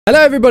Hello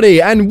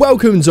everybody and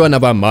welcome to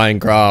another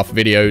Minecraft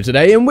video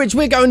today in which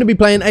we're going to be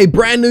playing a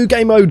brand new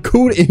game mode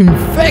called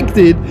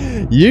Infected.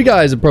 You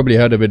guys have probably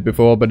heard of it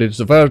before, but it's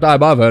the first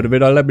time I've heard of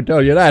it, let me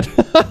tell you that.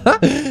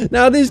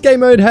 Now this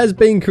game mode has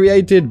been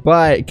created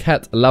by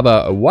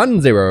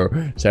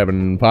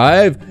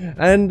CatLover1075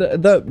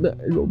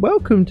 and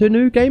welcome to a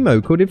new game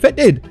mode called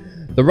Infected.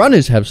 The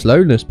runners have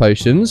slowness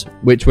potions,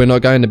 which we're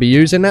not going to be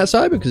using that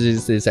side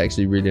because it's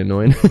actually really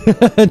annoying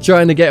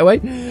trying to get away.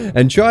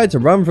 And try to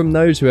run from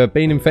those who have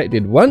been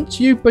infected. Once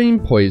you've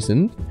been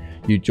poisoned,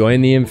 you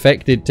join the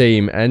infected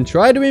team and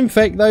try to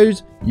infect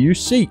those you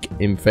seek.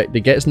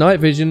 Infected gets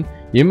night vision.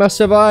 You must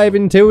survive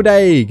until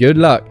day. Good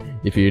luck.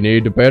 If you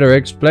need better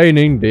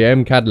explaining,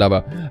 DM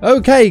CatLover.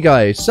 Okay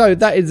guys, so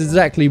that is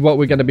exactly what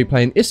we're going to be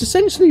playing. It's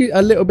essentially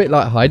a little bit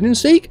like hide and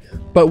seek,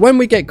 but when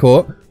we get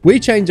caught, we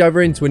change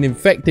over into an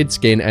infected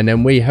skin and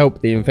then we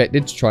help the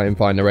infected to try and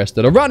find the rest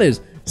of the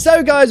runners.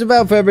 So guys,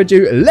 without further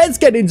ado, let's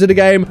get into the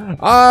game.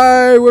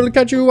 I will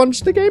catch you once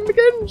the game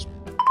begins.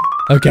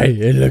 Okay,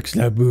 it looks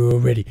like we're all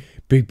ready.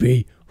 Big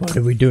B, what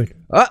are we doing?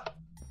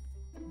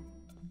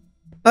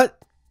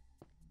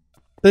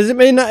 Does it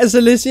mean that it's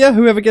Alicia?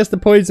 Whoever gets the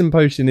poison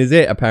potion is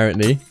it,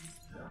 apparently.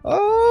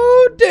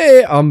 Oh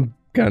dear, I'm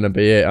gonna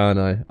be it, aren't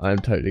I? I'm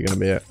totally gonna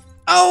be it.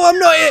 Oh, I'm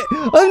not it!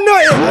 I'm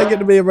not it! I'm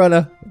gonna be a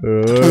runner.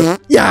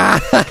 Yeah!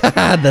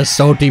 The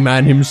salty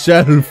man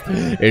himself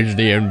is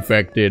the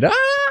infected.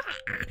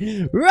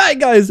 Right,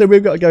 guys, so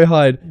we've got to go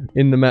hide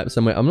in the map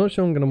somewhere. I'm not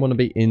sure I'm gonna want to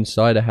be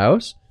inside a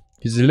house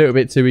because it's a little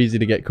bit too easy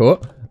to get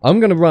caught.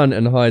 I'm gonna run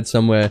and hide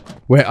somewhere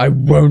where I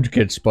won't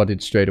get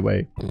spotted straight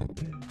away.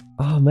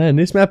 Oh man,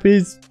 this map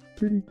is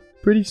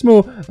pretty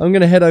small. I'm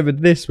gonna head over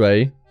this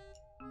way.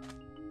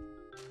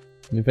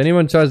 And if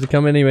anyone tries to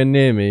come anywhere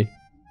near me,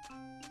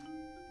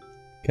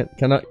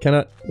 can I?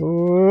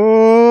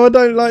 Oh, I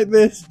don't like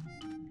this.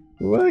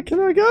 Where can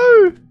I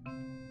go?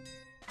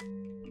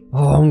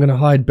 Oh, I'm gonna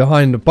hide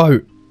behind the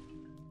boat.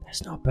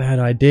 That's not a bad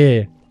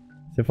idea.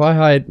 So if I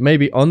hide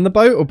maybe on the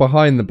boat or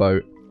behind the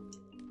boat,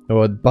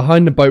 or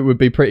behind the boat would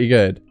be pretty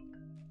good.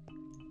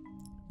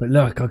 But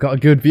look, I got a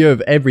good view of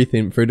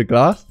everything through the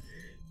glass.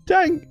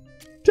 Tank!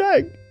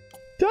 Tank!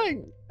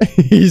 Tank!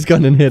 He's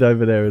gone and hid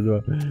over there as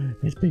well.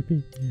 There's Big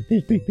B.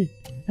 There's Big B.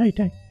 Hey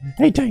Tank.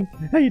 Hey Tank.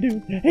 How you doing?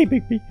 Hey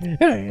Big B.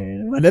 Hey,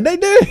 what are they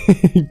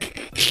doing?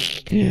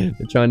 They're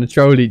trying to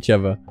troll each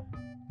other.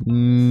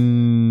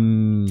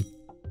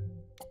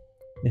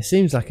 It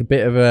seems like a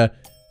bit of a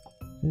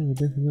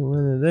difficult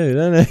one to do,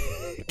 doesn't it?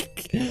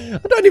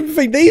 I don't even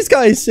think these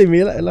guys see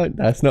me. Like,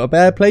 that's not a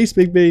bad place,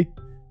 Big B.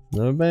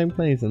 Not a bad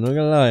place, I'm not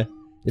gonna lie.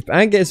 If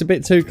Ant gets a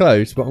bit too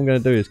close, what I'm going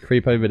to do is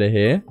creep over to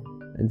here.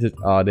 And just...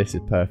 Oh, this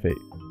is perfect.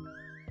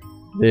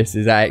 This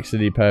is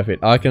actually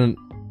perfect. I can...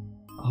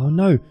 Oh,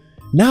 no.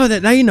 Now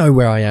that they know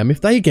where I am,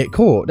 if they get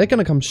caught, they're going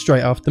to come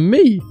straight after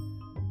me.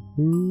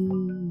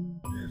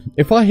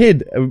 If I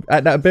hid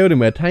at that building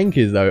where Tank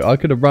is, though, I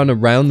could have run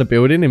around the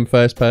building in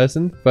first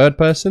person. Third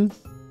person?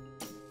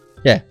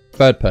 Yeah,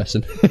 third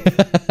person.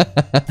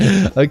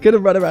 I could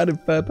have run around in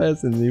third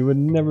person. He would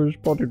never have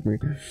spotted me.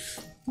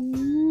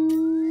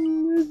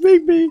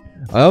 Big B.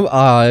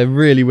 I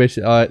really wish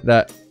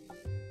that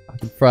I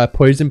could throw a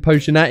poison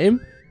potion at him.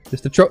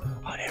 Just to try.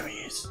 Oh, there he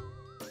is.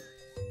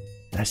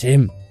 That's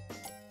him.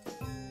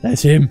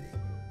 That's him.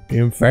 The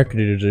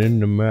infected is in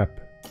the map.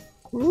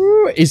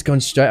 Ooh, he's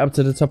gone straight up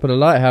to the top of the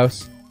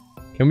lighthouse.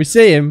 Can we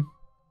see him?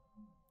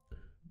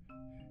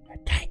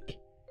 Tank.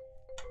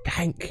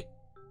 Tank.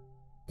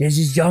 There's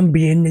a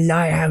zombie in the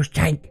lighthouse,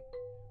 Tank.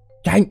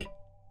 Tank.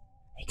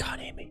 He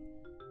can't hear me.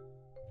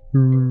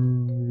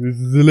 This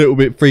is a little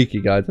bit freaky,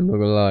 guys. I'm not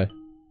gonna lie.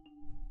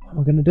 What am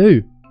I gonna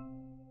do?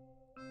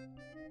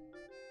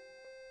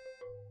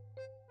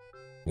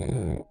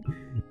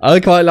 I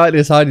quite like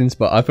this hiding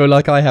spot. I feel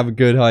like I have a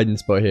good hiding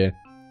spot here.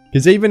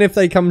 Because even if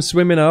they come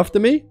swimming after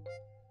me,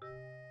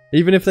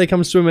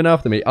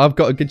 I've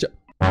got a good job.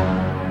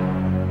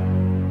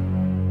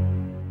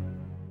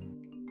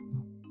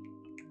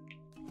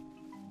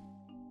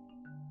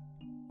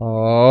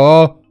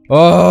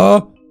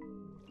 Oh!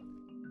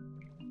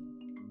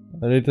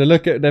 I need to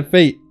look at their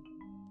feet.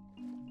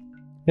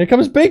 Here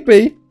comes Big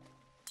B.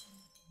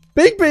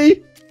 Big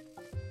B.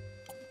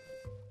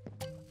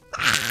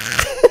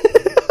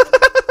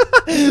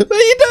 What are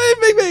you doing,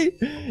 Big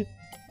B?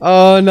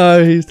 Oh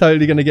no, he's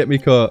totally going to get me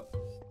caught.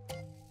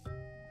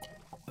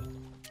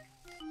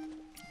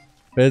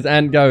 Where's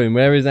Ant going?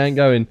 Where is Ant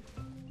going?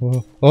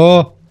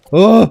 Oh,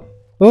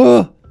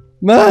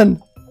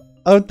 man.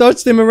 I've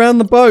dodged him around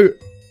the boat.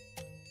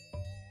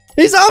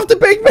 He's after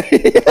Big B.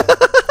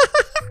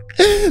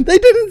 They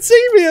didn't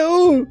see me at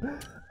all.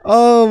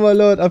 Oh my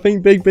lord, I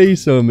think Big B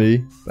saw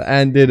me, but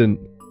Ant didn't.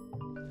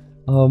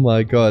 Oh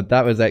my god,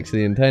 that was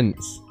actually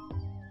intense.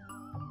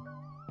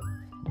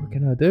 What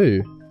can I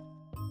do?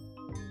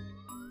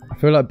 I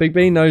feel like Big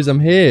B knows I'm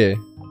here.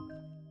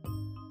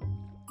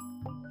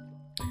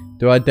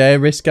 Do I dare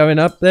risk going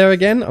up there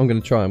again? I'm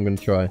gonna try. I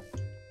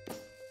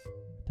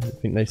don't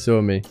think they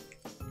saw me.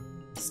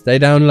 Stay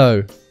down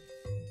low.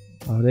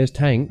 Oh, there's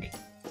Tank.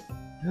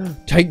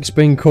 Tank's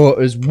been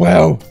caught as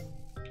well.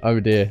 Oh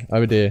dear,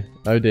 oh dear,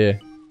 oh dear.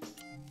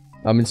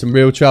 I'm in some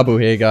real trouble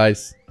here,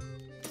 guys.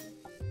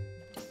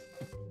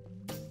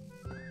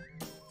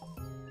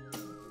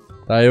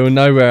 They all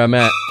know where I'm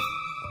at.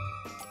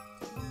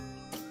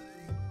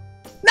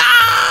 No!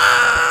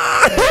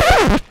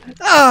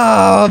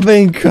 Oh, I've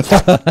been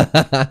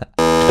caught.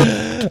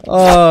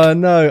 Oh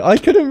no, I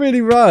couldn't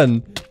really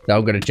run. Now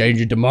I'm gonna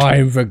change into my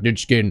infected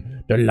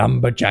skin, the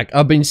lumberjack.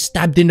 I've been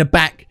stabbed in the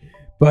back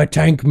by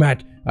Tank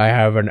Matt. I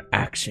have an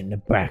axe in the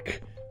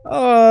back.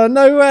 Oh,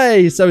 no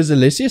way. So is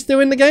Alicia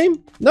still in the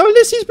game? No,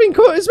 Alicia's been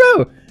caught as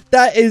well.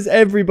 That is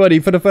everybody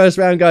for the first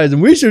round, guys.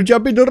 And we should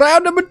jump into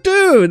round number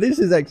 2. This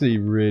is actually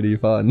really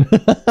fun.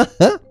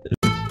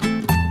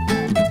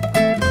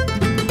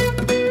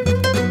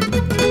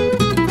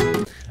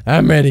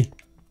 I'm ready.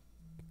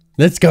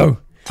 Let's go.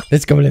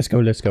 Let's go, let's go,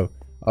 let's go.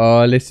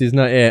 Oh, Alicia's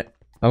not it.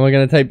 Am I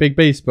going to take Big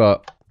B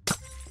spot?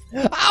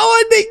 Oh,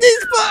 I think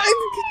this spot.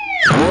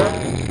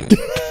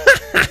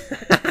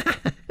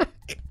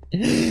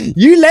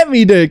 You let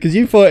me do it because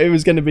you thought it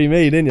was going to be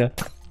me, didn't you?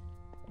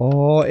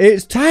 Oh,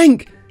 it's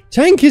Tank.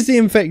 Tank is the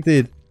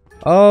infected.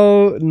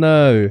 Oh,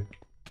 no.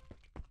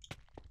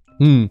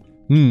 I've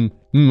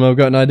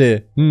got an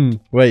idea.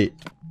 Wait.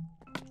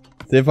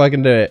 See if I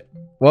can do it.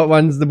 What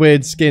one's the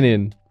weird skin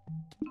in?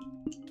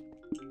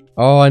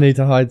 Oh, I need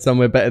to hide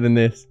somewhere better than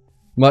this.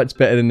 Much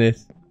better than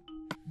this.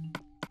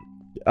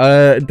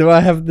 Do I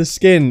have the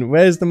skin?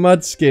 Where's the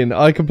mud skin?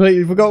 I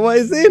completely forgot what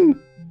it's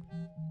in.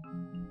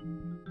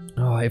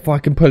 Oh, if I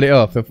can pull it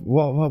off.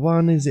 What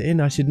one is it in?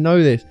 I should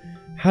know this.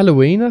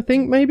 Halloween, I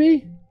think,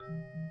 maybe?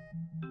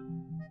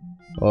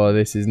 Oh,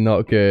 this is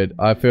not good.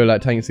 I feel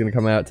like Tank's going to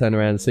come out, turn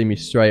around, and see me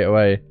straight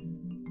away.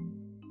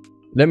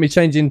 Let me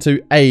change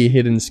into a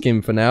hidden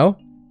skin for now.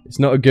 It's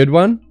not a good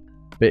one,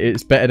 but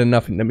it's better than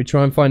nothing. Let me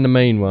try and find the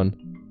main one.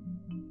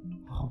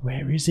 Oh,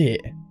 where is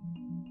it?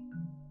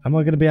 Am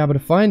I going to be able to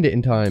find it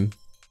in time?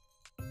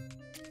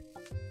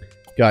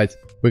 Guys,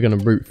 we're going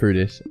to root through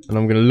this. And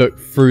I'm going to look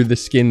through the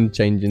skin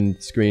changing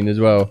screen as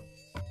well.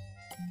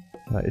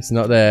 Right, it's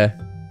not there.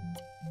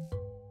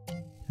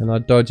 Can I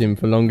dodge him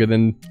for longer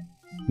than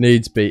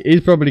needs be?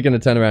 He's probably going to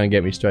turn around and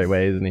get me straight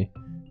away, isn't he?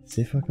 Let's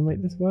see if I can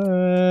make this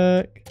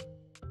work.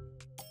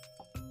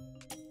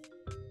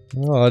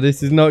 Oh,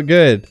 this is not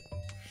good.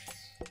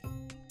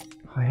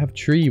 I have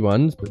tree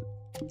ones, but...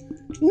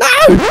 No!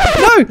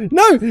 No!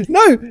 No!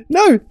 No!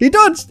 No! He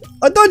dodged!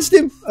 I dodged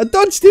him! I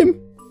dodged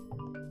him!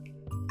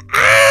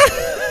 Ah!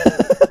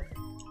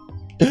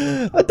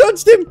 I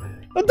dodged him!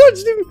 I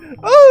dodged him!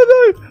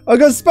 Oh no! I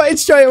got spotted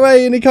straight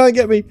away and he can't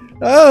get me.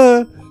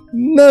 Ah!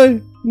 No!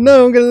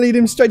 No, I'm gonna lead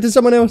him straight to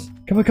someone else.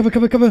 Come on, come on,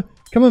 come on, come on.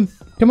 Come on,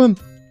 come on.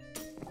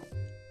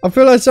 I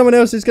feel like someone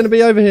else is gonna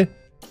be over here.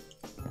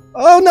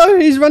 Oh no,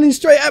 he's running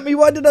straight at me.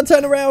 Why did I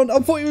turn around? I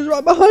thought he was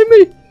right behind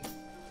me.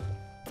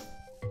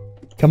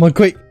 Come on,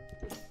 quick.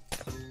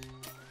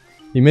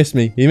 He missed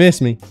me. He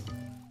missed me.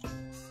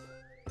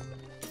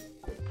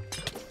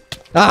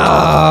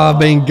 Ah,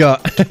 been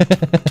got.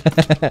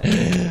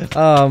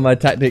 Oh, my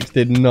tactics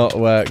did not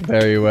work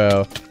very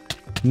well.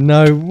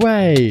 No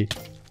way.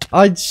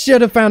 I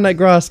should have found that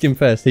grass skin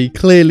first. He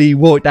clearly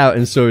walked out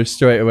and saw us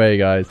straight away,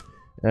 guys.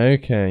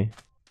 Okay.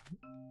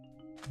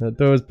 The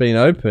door's been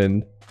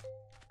opened.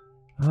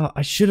 Oh,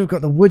 I should have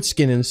got the wood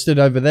skin and stood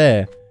over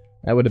there.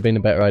 That would have been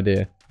a better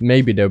idea.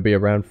 Maybe there'll be a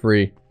round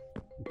 3.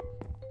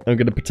 I'm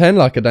going to pretend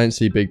like I don't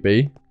see Big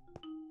B.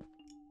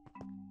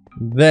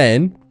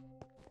 Then...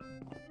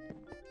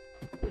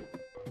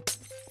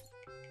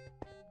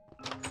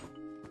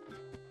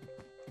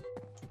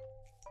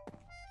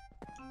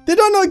 Did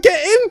I not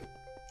get him?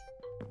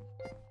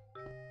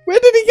 Where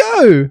did he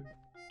go?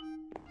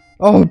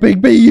 Oh,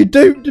 Big B, you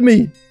duped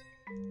me.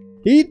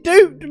 He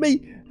duped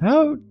me.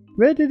 How?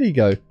 Where did he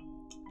go?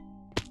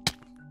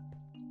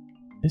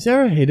 Is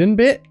there a hidden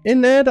bit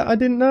in there that I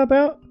didn't know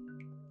about?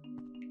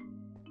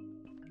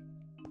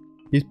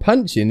 He's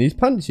punching. He's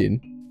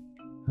punching.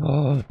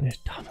 Oh, there's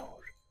tunnels.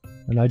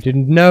 And I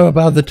didn't know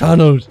about the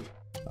tunnels.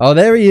 Oh,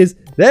 there he is.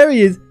 There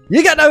he is.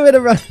 You got nowhere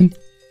to run.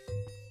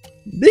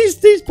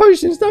 These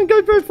potions don't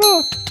go very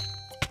far.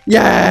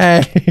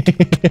 Yeah.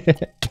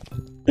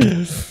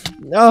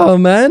 Oh,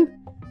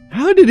 man.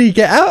 How did he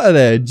get out of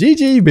there?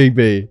 GG, Big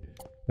B.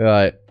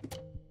 Right.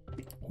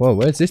 Whoa,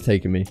 where's this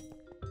taking me?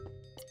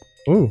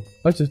 Oh,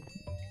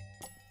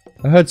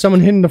 I heard someone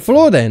hitting the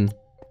floor then.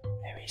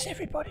 Where is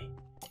everybody?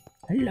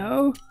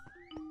 Hello?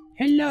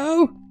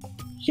 Hello?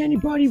 Is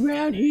anybody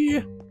around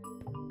here?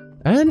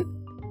 And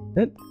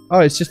oh,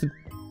 it's just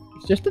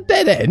a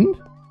dead end?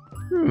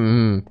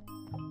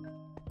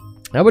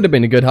 That would have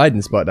been a good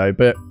hiding spot though,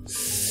 but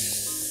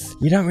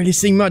you don't really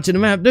see much of the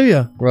map, do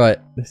you? Right,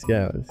 let's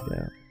go out, let's go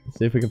out. Let's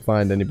see if we can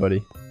find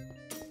anybody.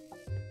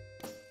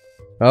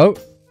 Oh.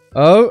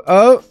 Oh,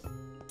 oh.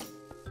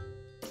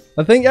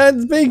 I think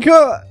Anne's been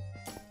caught.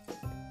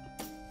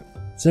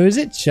 So is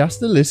it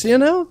just Alicia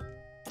now?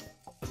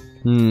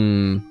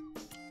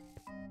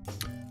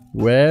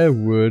 Where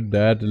would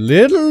that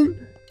little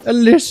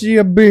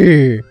Alicia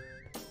be?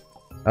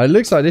 It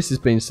looks like this has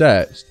been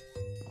searched.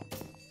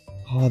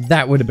 Oh,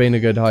 that would have been a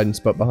good hiding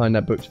spot behind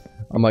that book.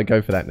 I might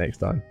go for that next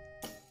time.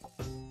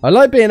 I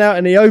like being out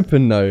in the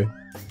open, though.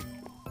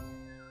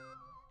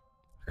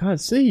 I can't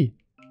see.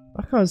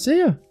 I can't see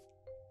her.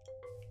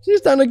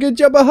 She's done a good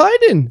job of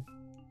hiding.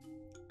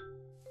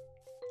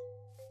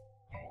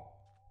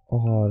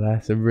 Oh,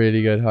 that's a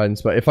really good hiding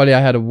spot. If only I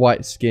had a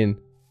white skin.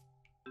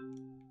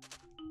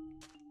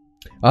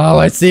 Oh,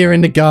 I see her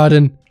in the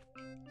garden.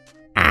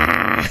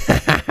 Ah,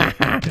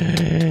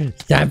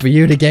 it's time for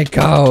you to get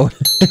cold.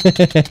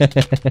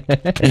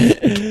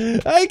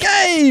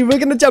 Okay, we're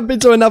going to jump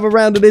into another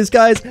round of this,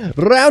 guys.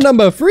 Round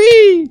number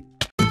 3.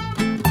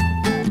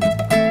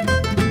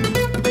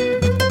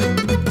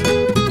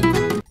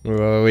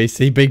 Oh, we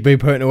see Big B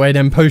putting away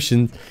them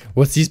potions.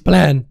 What's his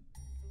plan?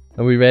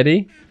 Are we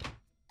ready?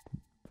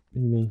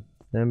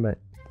 Stand back.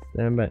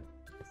 Stand back.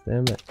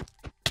 Stand back.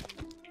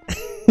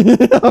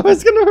 I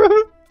was gonna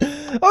run.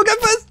 I'll go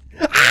first.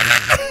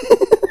 Ah!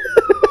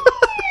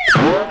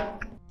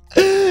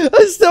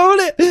 I stole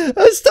it.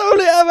 I stole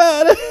it. I'm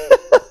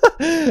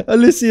out.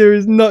 Alicia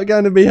is not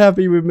going to be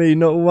happy with me.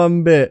 Not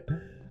one bit.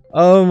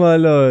 Oh my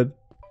lord.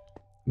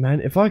 Man,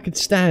 if I could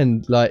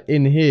stand like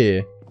in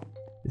here.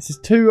 This is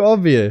too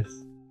obvious.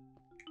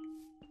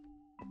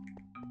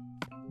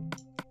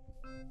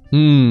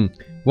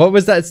 What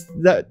was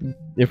that?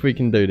 If we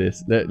can do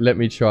this, let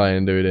me try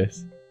and do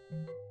this.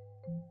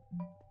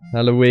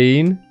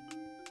 Halloween.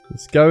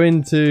 Let's go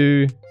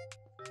into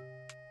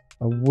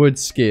a wood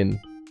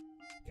skin.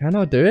 Can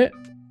I do it?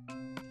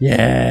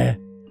 Yeah.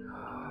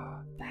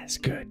 That's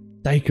good.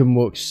 They can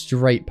walk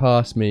straight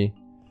past me.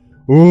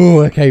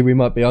 Ooh, okay, we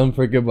might be on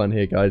for a good one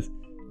here, guys.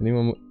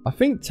 Anyone? I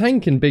think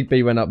Tank and Big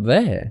B went up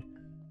there.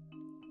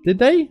 Did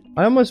they?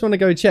 I almost want to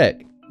go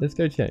check. Let's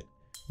go check.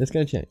 Let's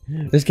go check.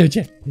 Let's go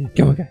check.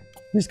 Come on, go.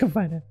 Let's go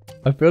find out.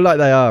 I feel like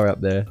they are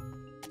up there.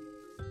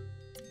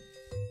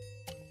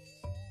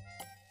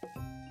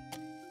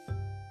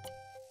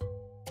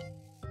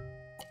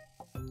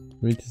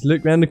 Let me just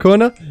look round the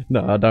corner.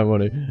 No, I don't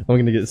want to. I'm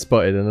going to get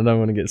spotted and I don't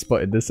want to get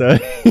spotted this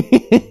early.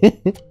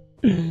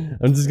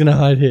 I'm just going to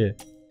hide here.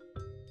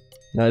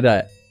 Like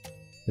that.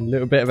 A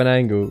little bit of an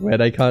angle where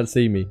they can't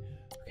see me.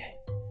 Okay.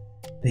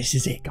 This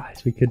is it,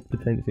 guys. We could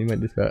potentially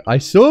make this work. I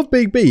saw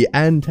Big B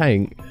and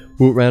Tank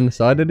walk around the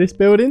side of this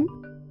building.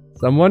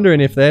 So I'm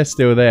wondering if they're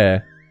still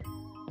there.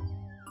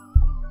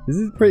 This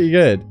is pretty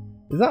good.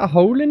 Is that a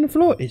hole in the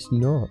floor? It's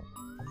not.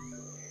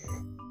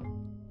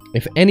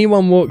 If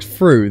anyone walks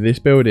through this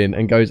building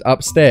and goes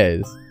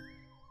upstairs,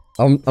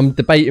 I'm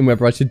debating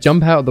whether I should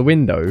jump out the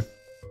window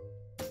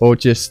or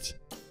just...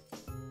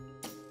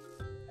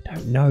 I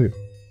don't know.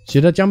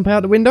 Should I jump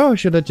out the window or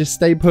should I just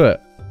stay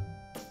put?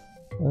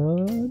 I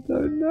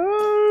don't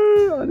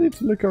know. I need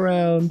to look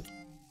around.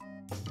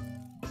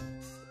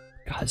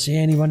 Can't see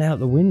anyone out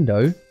the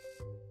window.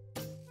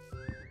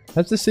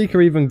 Has the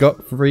seeker even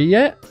got free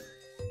yet?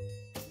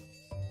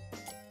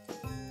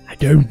 I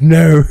don't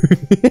know.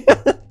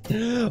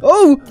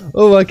 Oh,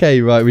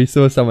 okay, right. We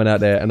saw someone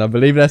out there, and I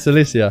believe that's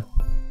Alicia.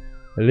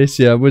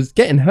 Alicia was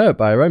getting hurt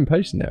by her own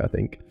potion there, I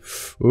think.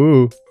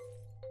 Ooh.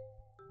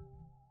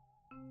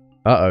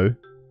 Uh-oh.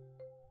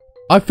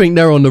 I think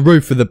they're on the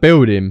roof of the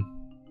building.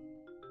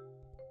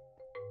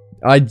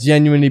 I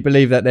genuinely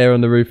believe that they're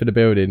on the roof of the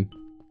building.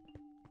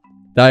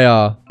 They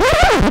are.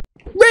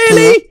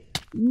 Really?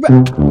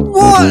 What?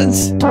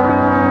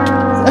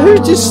 Who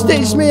just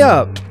stitched me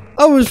up?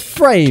 I was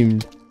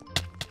framed.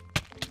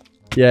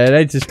 Yeah,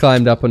 they just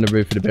climbed up on the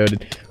roof of the building.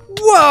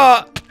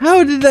 What?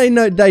 How did they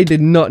know? They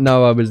did not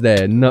know I was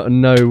there.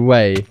 No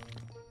way.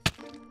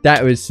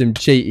 That was some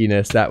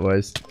cheatiness, that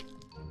was.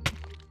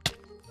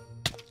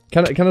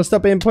 Can I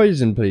stop being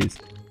poisoned, please?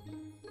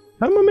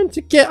 How am I meant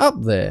to get up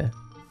there?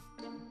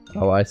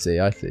 Oh, I see.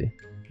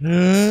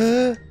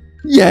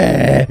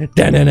 Yeah!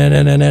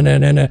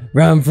 Da-na-na-na-na-na-na-na.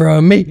 Run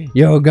from me,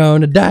 you're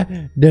gonna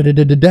die.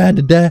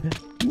 Da-da-da-da-da-da-da.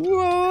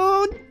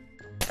 What?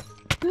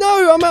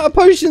 No, I'm out of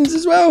potions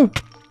as well.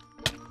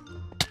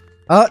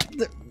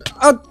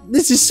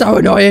 This is so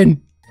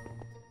annoying.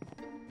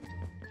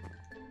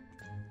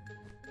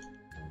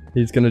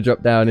 He's gonna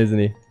drop down, isn't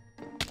he?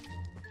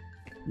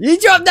 You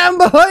dropped down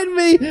behind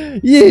me!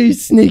 You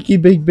sneaky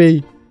Big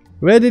B.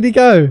 Where did he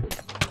go?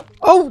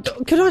 Oh,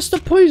 could I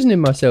stop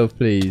poisoning myself,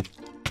 please?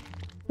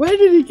 Where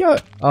did he go?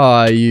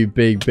 Ah, you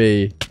Big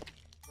B.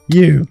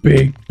 You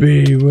Big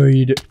B, where are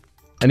you do?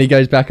 And he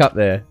goes back up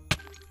there.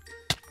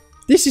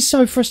 This is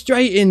so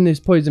frustrating, this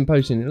poison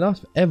potion. It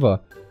lasts forever.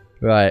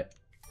 Right.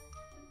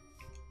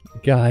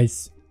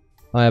 Guys,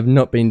 I have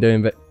not been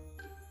doing that.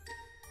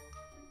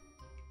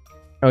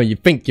 Oh, you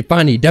think you're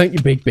funny, don't you,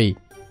 Big B?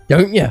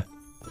 Don't you?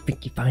 You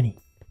think you're funny.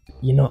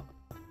 You're not.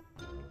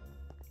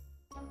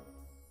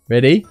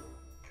 Ready?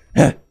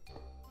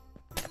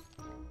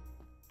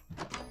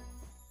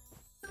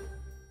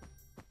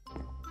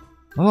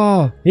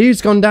 Oh,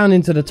 he's gone down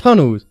into the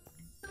tunnels.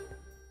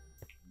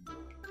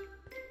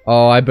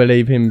 Oh, I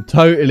believe him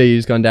totally.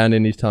 He's gone down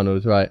in these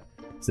tunnels. Right.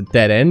 It's a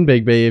dead end,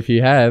 Big B, if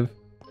you have.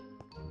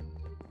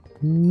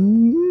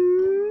 No!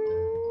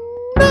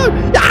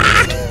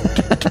 Ah!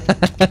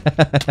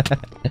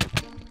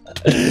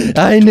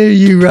 I knew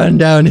you run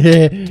down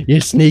here,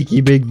 you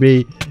sneaky big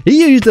bee.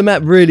 He used the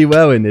map really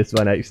well in this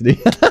one, actually.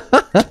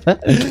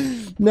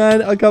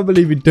 Man, I can't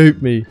believe he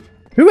duped me.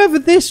 Whoever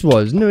this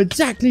was knew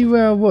exactly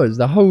where I was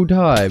the whole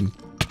time.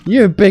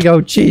 You're a big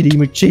old cheaty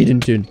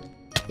McCheatington.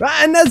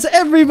 Right, and that's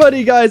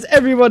everybody, guys.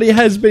 Everybody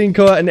has been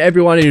caught and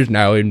everyone is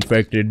now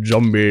infected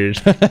zombies.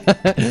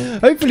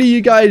 Hopefully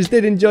you guys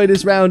did enjoy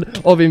this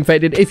round of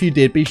Infected. If you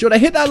did, be sure to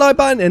hit that like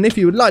button. And if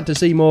you would like to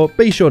see more,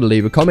 be sure to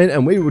leave a comment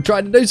and we will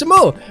try to do some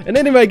more. And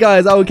anyway,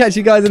 guys, I will catch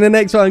you guys in the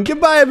next one.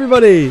 Goodbye,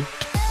 everybody.